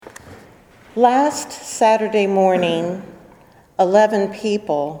Last Saturday morning, 11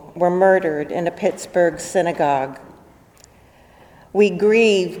 people were murdered in a Pittsburgh synagogue. We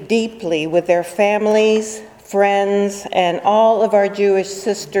grieve deeply with their families, friends, and all of our Jewish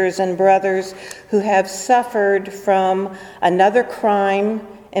sisters and brothers who have suffered from another crime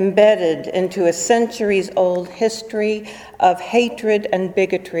embedded into a centuries-old history of hatred and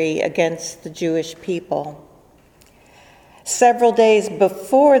bigotry against the Jewish people. Several days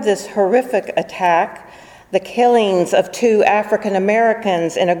before this horrific attack, the killings of 2 African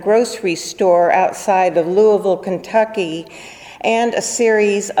Americans in a grocery store outside of Louisville, Kentucky, and a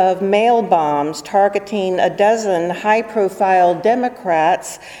series of mail bombs targeting a dozen high-profile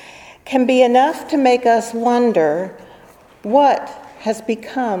Democrats can be enough to make us wonder what has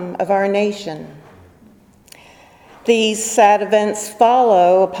become of our nation. These sad events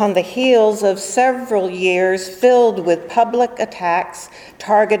follow upon the heels of several years filled with public attacks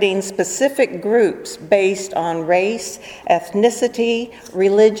targeting specific groups based on race, ethnicity,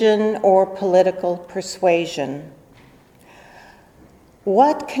 religion, or political persuasion.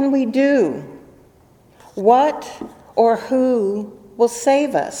 What can we do? What or who will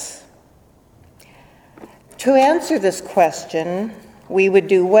save us? To answer this question, we would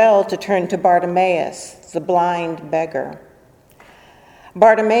do well to turn to Bartimaeus, the blind beggar.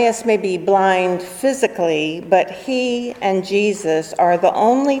 Bartimaeus may be blind physically, but he and Jesus are the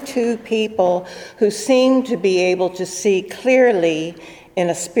only 2 people who seem to be able to see clearly in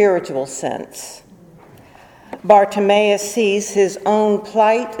a spiritual sense. Bartimaeus sees his own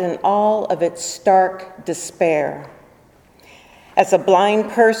plight in all of its stark despair. As a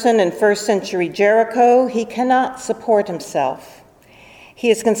blind person in first century Jericho, he cannot support himself. He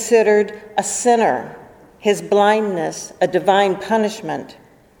is considered a sinner, his blindness a divine punishment.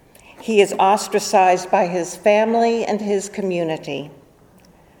 He is ostracized by his family and his community.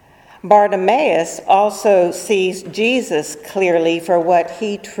 Bartimaeus also sees Jesus clearly for what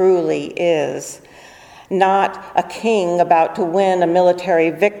he truly is, not a king about to win a military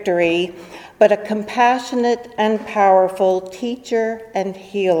victory, but a compassionate and powerful teacher and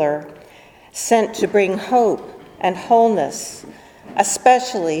healer, sent to bring hope and wholeness,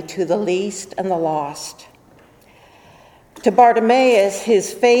 especially to the least and the lost. To Bartimaeus,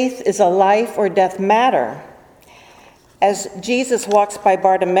 his faith is a life or death matter. As Jesus walks by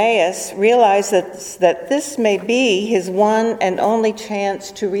Bartimaeus, realizes that this may be his one and only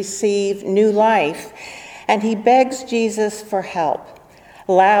chance to receive new life, and he begs Jesus for help,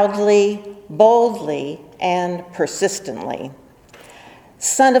 loudly, boldly, and persistently.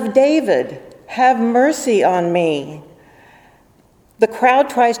 "Son of David, have mercy on me." The crowd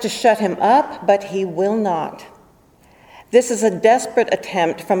tries to shut him up, but he will not. This is a desperate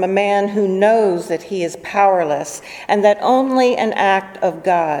attempt from a man who knows that he is powerless and that only an act of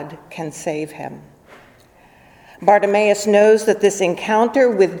God can save him. Bartimaeus knows that this encounter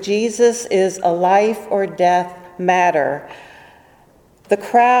with Jesus is a life or death matter. The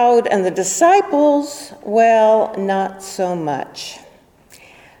crowd and the disciples, well, not so much.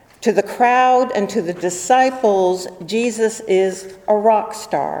 To the crowd and to the disciples, Jesus is a rock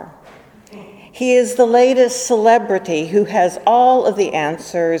star. He is the latest celebrity who has all of the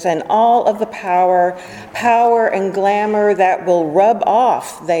answers and all of the power and glamour that will rub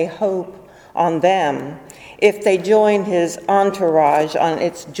off, they hope, on them if they join his entourage on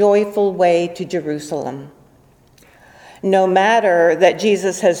its joyful way to Jerusalem. No matter that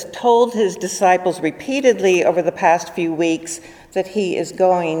Jesus has told his disciples repeatedly over the past few weeks that he is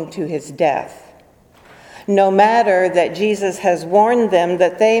going to his death. No matter that Jesus has warned them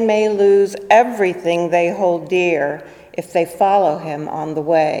that they may lose everything they hold dear if they follow him on the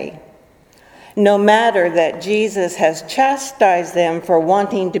way. No matter that Jesus has chastised them for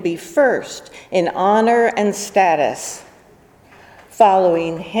wanting to be first in honor and status.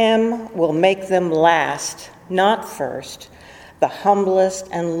 Following him will make them last, not first, the humblest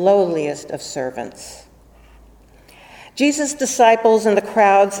and lowliest of servants. Jesus' disciples and the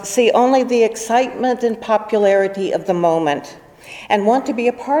crowds see only the excitement and popularity of the moment and want to be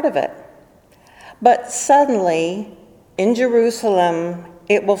a part of it. But suddenly, in Jerusalem,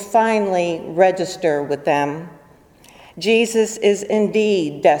 it will finally register with them. Jesus is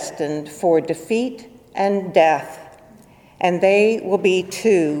indeed destined for defeat and death, and they will be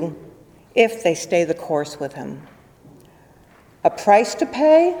too if they stay the course with him. A price to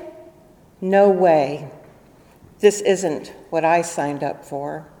pay? No way. This isn't what I signed up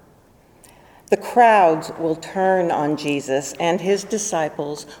for. The crowds will turn on Jesus and his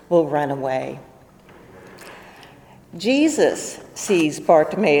disciples will run away. Jesus sees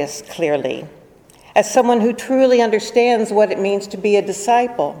Bartimaeus clearly as someone who truly understands what it means to be a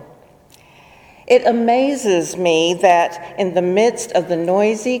disciple. It amazes me that in the midst of the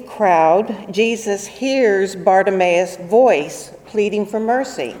noisy crowd, Jesus hears Bartimaeus' voice pleading for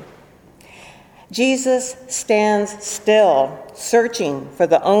mercy. Jesus stands still, searching for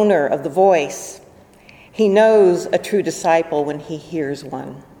the owner of the voice. He knows a true disciple when he hears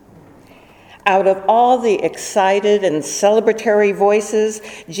one. Out of all the excited and celebratory voices,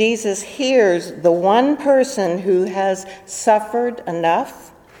 Jesus hears the one person who has suffered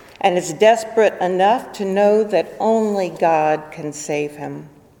enough and is desperate enough to know that only God can save him.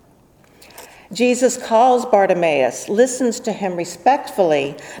 Jesus calls Bartimaeus, listens to him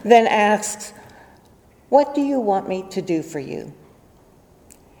respectfully, then asks, "What do you want me to do for you?"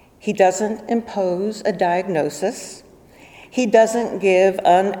 He doesn't impose a diagnosis. He doesn't give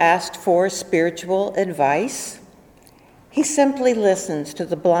unasked for spiritual advice. He simply listens to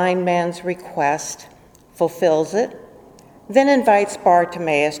the blind man's request, fulfills it, then invites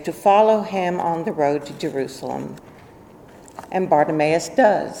Bartimaeus to follow him on the road to Jerusalem. And Bartimaeus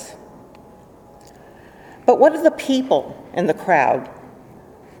does. But what of the people in the crowd?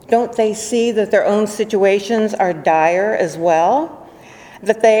 Don't they see that their own situations are dire as well?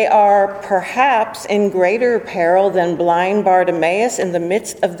 That they are perhaps in greater peril than blind Bartimaeus in the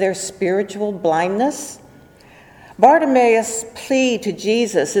midst of their spiritual blindness? Bartimaeus' plea to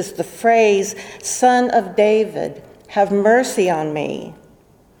Jesus is the phrase, "Son of David, have mercy on me."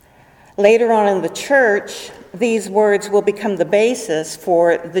 Later on in the church, these words will become the basis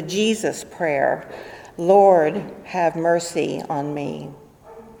for the Jesus prayer, "Lord, have mercy on me."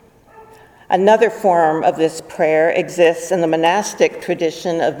 Another form of this prayer exists in the monastic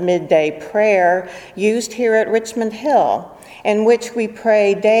tradition of midday prayer used here at Richmond Hill, in which we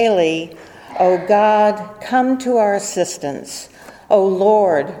pray daily, "O God, come to our assistance. O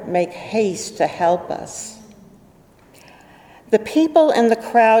Lord, make haste to help us." The people in the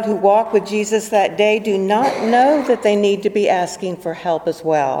crowd who walk with Jesus that day do not know that they need to be asking for help as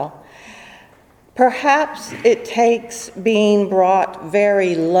well. Perhaps it takes being brought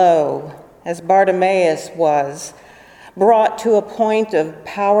very low, as Bartimaeus was, brought to a point of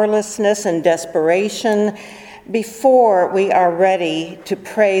powerlessness and desperation before we are ready to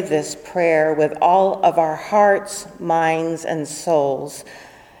pray this prayer with all of our hearts, minds, and souls,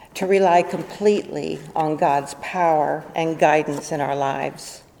 to rely completely on God's power and guidance in our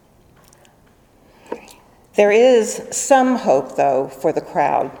lives. There is some hope, though, for the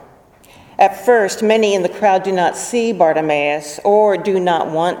crowd. At first, many in the crowd do not see Bartimaeus or do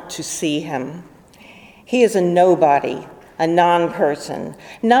not want to see him. He is a nobody, a non-person,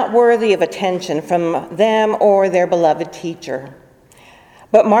 not worthy of attention from them or their beloved teacher.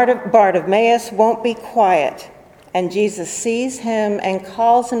 But Bartimaeus won't be quiet, and Jesus sees him and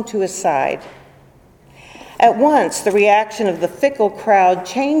calls him to his side. At once, the reaction of the fickle crowd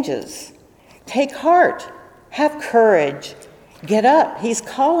changes. "Take heart, have courage, get up, he's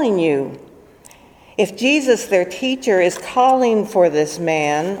calling you." If Jesus, their teacher, is calling for this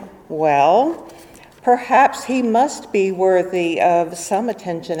man, well, perhaps he must be worthy of some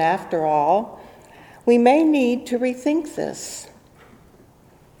attention after all. We may need to rethink this.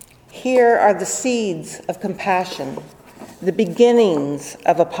 Here are the seeds of compassion, the beginnings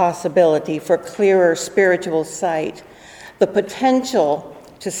of a possibility for clearer spiritual sight, the potential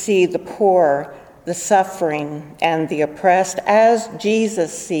to see the poor, the suffering, and the oppressed as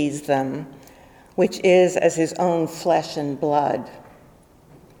Jesus sees them, which is as his own flesh and blood.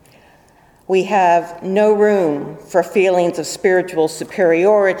 We have no room for feelings of spiritual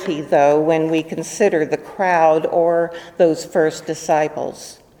superiority, though, when we consider the crowd or those first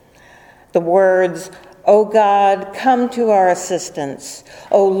disciples. The words, "O God, come to our assistance.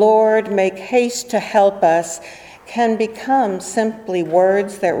 O Lord, make haste to help us," can become simply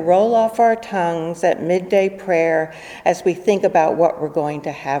words that roll off our tongues at midday prayer as we think about what we're going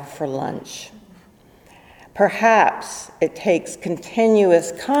to have for lunch. Perhaps it takes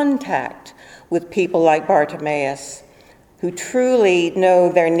continuous contact with people like Bartimaeus, who truly know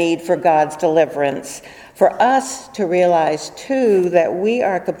their need for God's deliverance, for us to realize, too, that we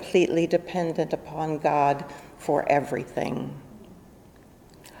are completely dependent upon God for everything.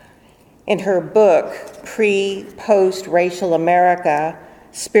 In her book, Pre-Post-Racial America,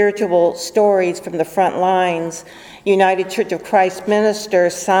 Spiritual Stories from the Front Lines, United Church of Christ minister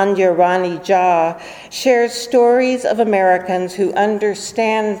Sandhya Rani Jha shares stories of Americans who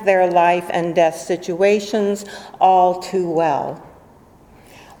understand their life and death situations all too well.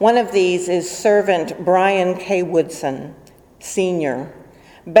 One of these is Servant Brian K. Woodson, Sr.,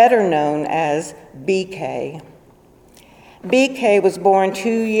 better known as BK. BK was born 2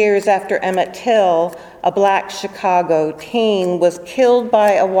 years after Emmett Till, a Black Chicago teen, was killed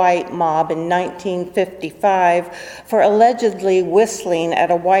by a white mob in 1955 for allegedly whistling at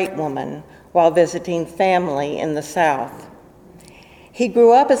a white woman while visiting family in the South. He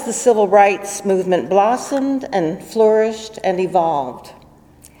grew up as the civil rights movement blossomed and flourished and evolved.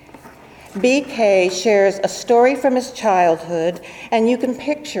 BK shares a story from his childhood, and you can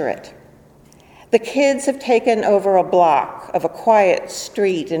picture it. The kids have taken over a block of a quiet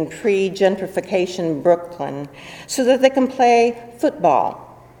street in pre-gentrification Brooklyn so that they can play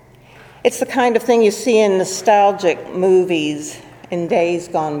football. It's the kind of thing you see in nostalgic movies in days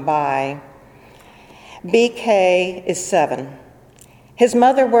gone by. BK is 7. His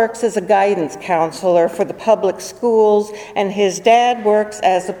mother works as a guidance counselor for the public schools, and his dad works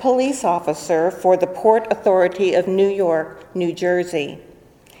as a police officer for the Port Authority of New York, New Jersey.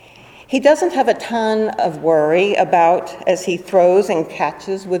 He doesn't have a ton of worry about as he throws and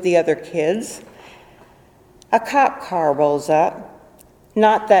catches with the other kids. A cop car rolls up,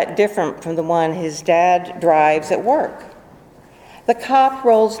 not that different from the one his dad drives at work. The cop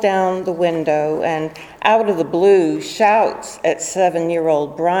rolls down the window and, out of the blue, shouts at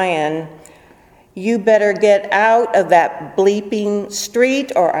 7-year-old Brian, "You better get out of that bleeping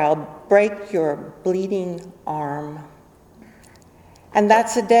street or I'll break your bleeding arm." And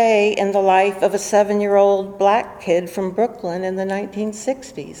that's a day in the life of a 7-year-old black kid from Brooklyn in the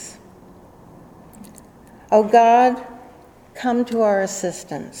 1960s. Oh God, come to our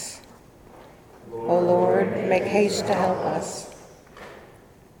assistance. Oh Lord, make haste to help us.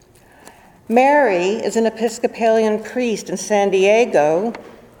 Mary is an Episcopalian priest in San Diego,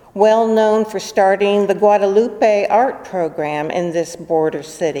 well known for starting the Guadalupe art program in this border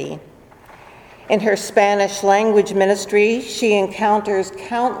city. In her Spanish language ministry, she encounters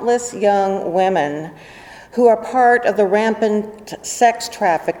countless young women who are part of the rampant sex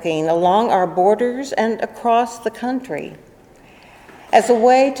trafficking along our borders and across the country. As a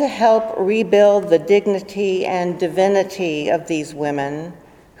way to help rebuild the dignity and divinity of these women,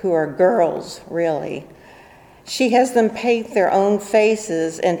 who are girls, really, she has them paint their own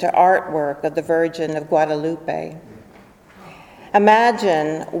faces into artwork of the Virgin of Guadalupe.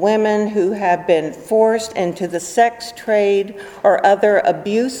 Imagine women who have been forced into the sex trade or other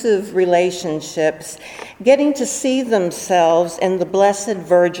abusive relationships getting to see themselves in the Blessed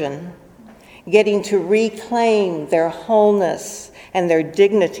Virgin, getting to reclaim their wholeness and their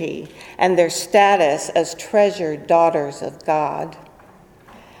dignity and their status as treasured daughters of God.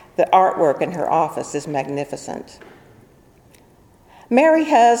 The artwork in her office is magnificent. Mary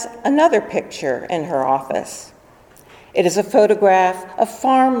has another picture in her office. It is a photograph of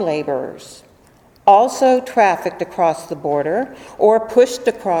farm laborers, also trafficked across the border or pushed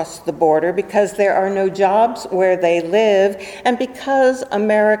across the border because there are no jobs where they live and because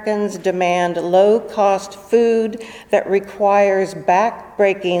Americans demand low-cost food that requires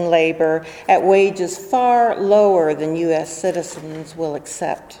back-breaking labor at wages far lower than U.S. citizens will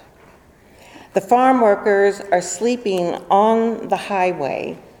accept. The farm workers are sleeping on the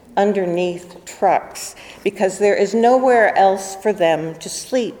highway underneath trucks because there is nowhere else for them to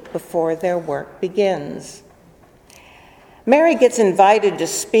sleep before their work begins. Mary gets invited to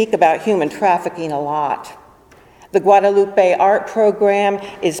speak about human trafficking a lot. The Guadalupe art program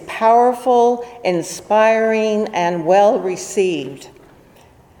is powerful, inspiring, and well received.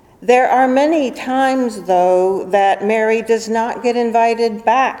 There are many times, though, that Mary does not get invited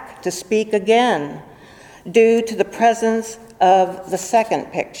back to speak again due to the presence of the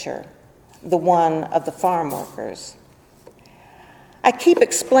second picture, the one of the farm workers. I keep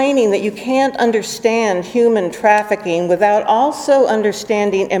explaining that you can't understand human trafficking without also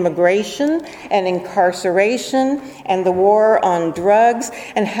understanding immigration and incarceration and the war on drugs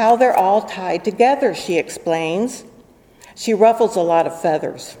and how they're all tied together, she explains. She ruffles a lot of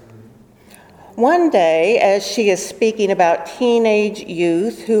feathers. One day, as she is speaking about teenage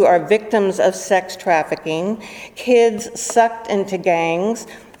youth who are victims of sex trafficking, kids sucked into gangs,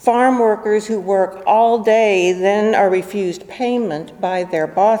 farm workers who work all day then are refused payment by their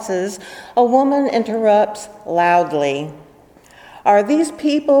bosses, a woman interrupts loudly. "Are these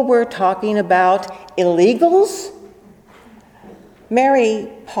people we're talking about illegals?" Mary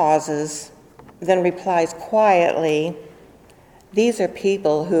pauses, then replies quietly, "These are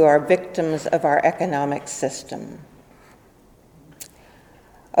people who are victims of our economic system."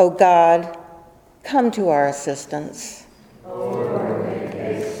 Oh God, come to our assistance. Lord, make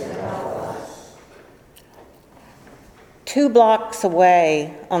haste to help us. 2 blocks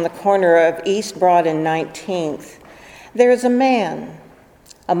away, on the corner of East Broad and 19th, there is a man,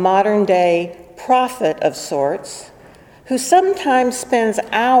 a modern-day prophet of sorts, who sometimes spends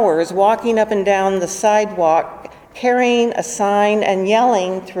hours walking up and down the sidewalk carrying a sign and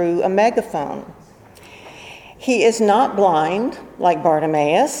yelling through a megaphone. He is not blind like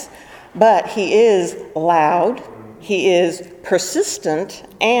Bartimaeus, but he is loud, he is persistent,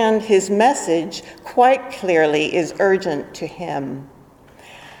 and his message quite clearly is urgent to him.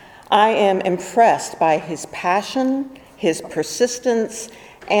 I am impressed by his passion, his persistence,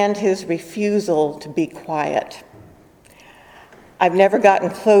 and his refusal to be quiet. I've never gotten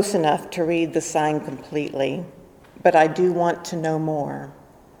close enough to read the sign completely, but I do want to know more.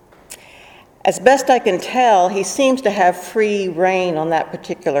 As best I can tell, he seems to have free rein on that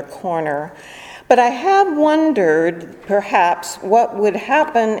particular corner, but I have wondered, perhaps, what would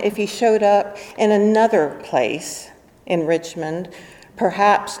happen if he showed up in another place in Richmond,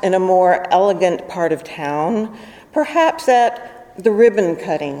 perhaps in a more elegant part of town, perhaps at the ribbon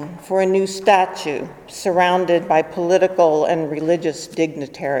cutting for a new statue surrounded by political and religious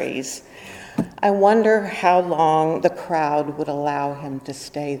dignitaries. I wonder how long the crowd would allow him to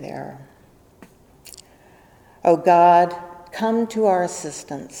stay there. O God, come to our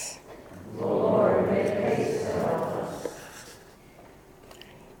assistance. Lord, make haste to help us.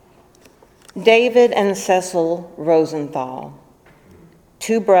 David and Cecil Rosenthal,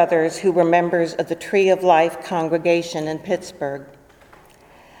 two brothers who were members of the Tree of Life congregation in Pittsburgh.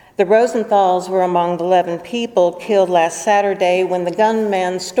 The Rosenthals were among the 11 people killed last Saturday when the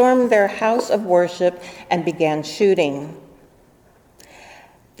gunmen stormed their house of worship and began shooting.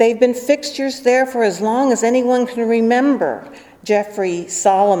 They've been fixtures there for as long as anyone can remember. Jeffrey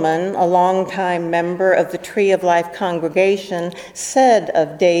Solomon, a longtime member of the Tree of Life congregation, said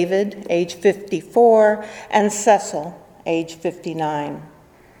of David, age 54, and Cecil, age 59.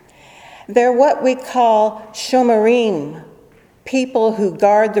 They're what we call shomerim, people who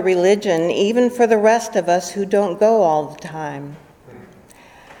guard the religion even for the rest of us who don't go all the time.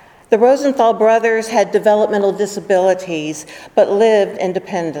 The Rosenthal brothers had developmental disabilities but lived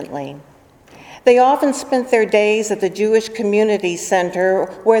independently. They often spent their days at the Jewish Community Center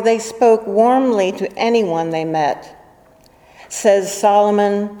where they spoke warmly to anyone they met. Says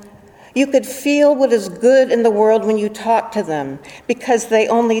Solomon, "You could feel what is good in the world when you talk to them because they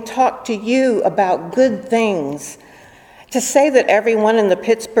only talk to you about good things. To say that everyone in the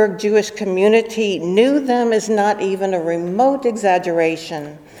Pittsburgh Jewish community knew them is not even a remote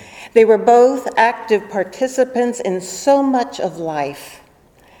exaggeration. They were both active participants in so much of life.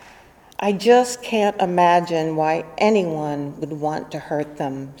 I just can't imagine why anyone would want to hurt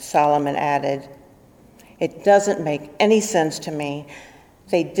them," Solomon added. "It doesn't make any sense to me.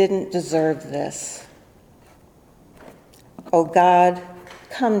 They didn't deserve this." O God,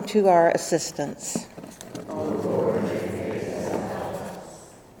 come to our assistance.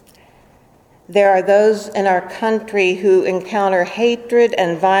 There are those in our country who encounter hatred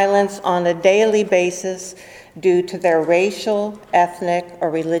and violence on a daily basis due to their racial, ethnic, or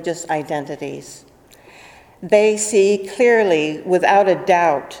religious identities. They see clearly, without a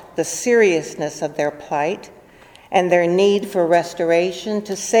doubt, the seriousness of their plight and their need for restoration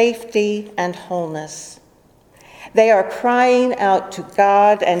to safety and wholeness. They are crying out to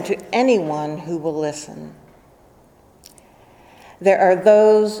God and to anyone who will listen. There are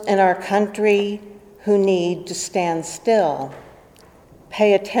those in our country who need to stand still,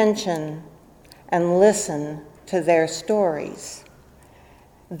 pay attention, and listen to their stories.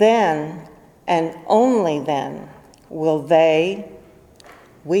 Then, and only then, will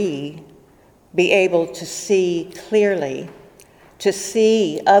we, be able to see clearly, to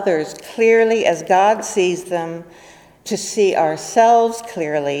see others clearly as God sees them, to see ourselves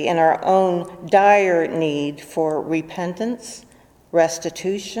clearly in our own dire need for repentance,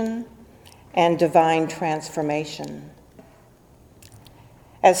 restitution, and divine transformation.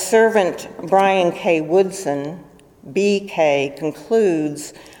 As Servant Brian K. Woodson, BK,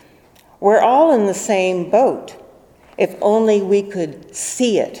 concludes, we're all in the same boat. If only we could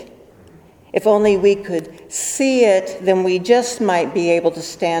see it. If only we could see it, then we just might be able to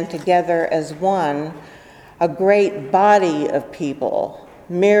stand together as one, a great body of people,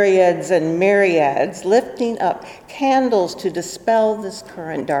 myriads and myriads, lifting up candles to dispel this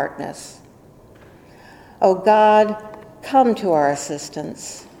current darkness. O God, come to our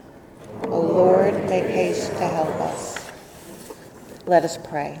assistance. O Lord, make haste to help us. Let us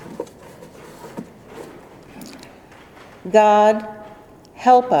pray. God,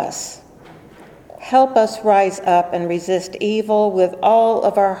 help us. Help us rise up and resist evil with all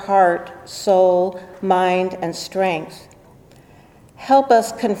of our heart, soul, mind, and strength. Help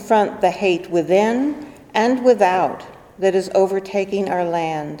us confront the hate within and without that is overtaking our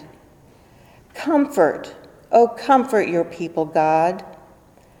land. Comfort Oh, comfort your people, God.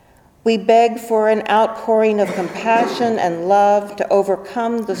 We beg for an outpouring of compassion and love to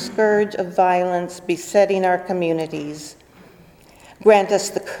overcome the scourge of violence besetting our communities. Grant us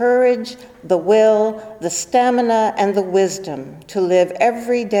the courage, the will, the stamina, and the wisdom to live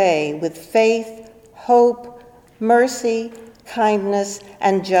every day with faith, hope, mercy, kindness,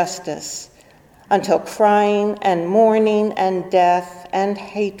 and justice, until crying and mourning and death and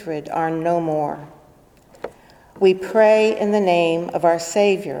hatred are no more. We pray in the name of our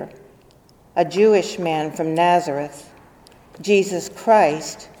Savior, a Jewish man from Nazareth, Jesus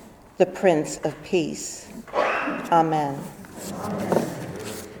Christ, the Prince of Peace. Amen. Amen.